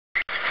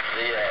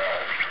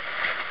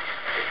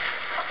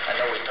I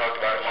know we talked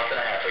about it a month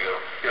and a half ago.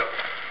 Yep.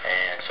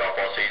 And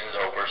softball season's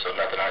over, so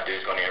nothing I do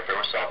is going to interfere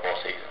with softball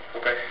season.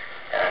 Okay.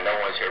 And I know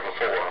when I was here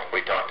before,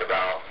 we talked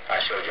about,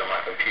 I showed you on my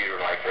computer,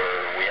 like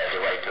where we had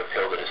the right to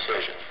appeal the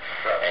decision.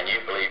 Right. And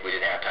you believe we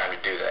didn't have time to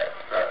do that.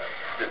 Right.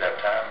 Didn't have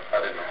time?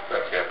 I didn't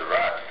think you had the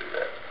right to do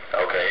that.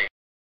 Okay.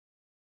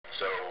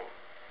 So,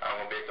 I'm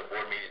going to be at the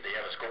board meeting. They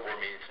have a school board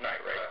meeting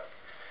tonight, right?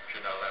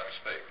 You're not allowed to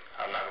speak.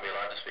 I'm not going to be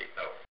allowed to speak.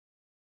 No.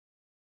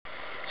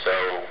 So,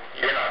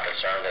 you're not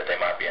concerned that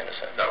they might be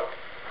innocent? No.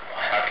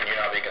 How can you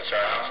not be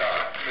concerned? I'm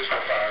not. Mr.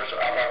 Fires,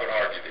 I'm not going to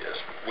argue this.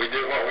 We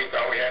did what we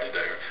thought we had to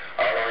do.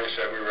 Our lawyer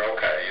said we were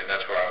okay, and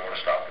that's where I want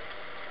to stop it.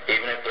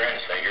 Even if they're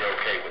innocent, you're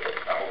okay with it?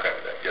 I'm okay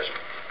with that. Yes, sir.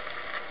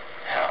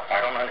 How? I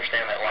don't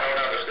understand that I logic.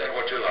 don't understand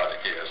what your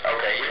logic is.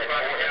 Okay, you had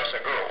 4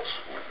 innocent girls.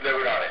 They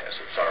were not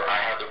innocent, sorry. I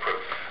have the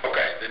proof.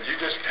 Okay, then you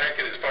just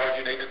take it as far as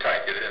you need to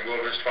take it, and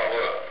we'll just follow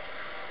up.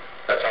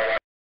 That's all I...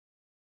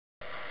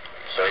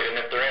 So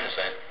even if they're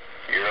innocent,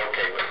 you're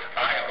okay with it?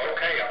 I am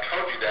okay. I've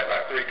told you that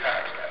like 3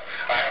 times now.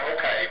 I am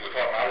okay with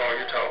what my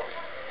lawyer told me.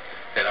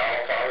 And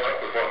I'll follow up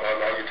with what my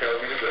lawyer tells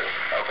me to do.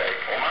 Okay.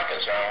 Well, my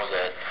concern was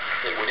that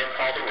we didn't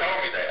follow the rules. You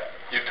told me that.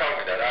 You told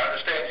me that. I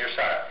understand your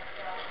side.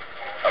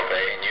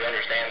 Okay, and you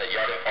understand that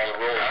y'all didn't follow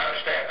the rules? I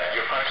understand that.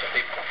 You're punishing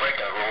people.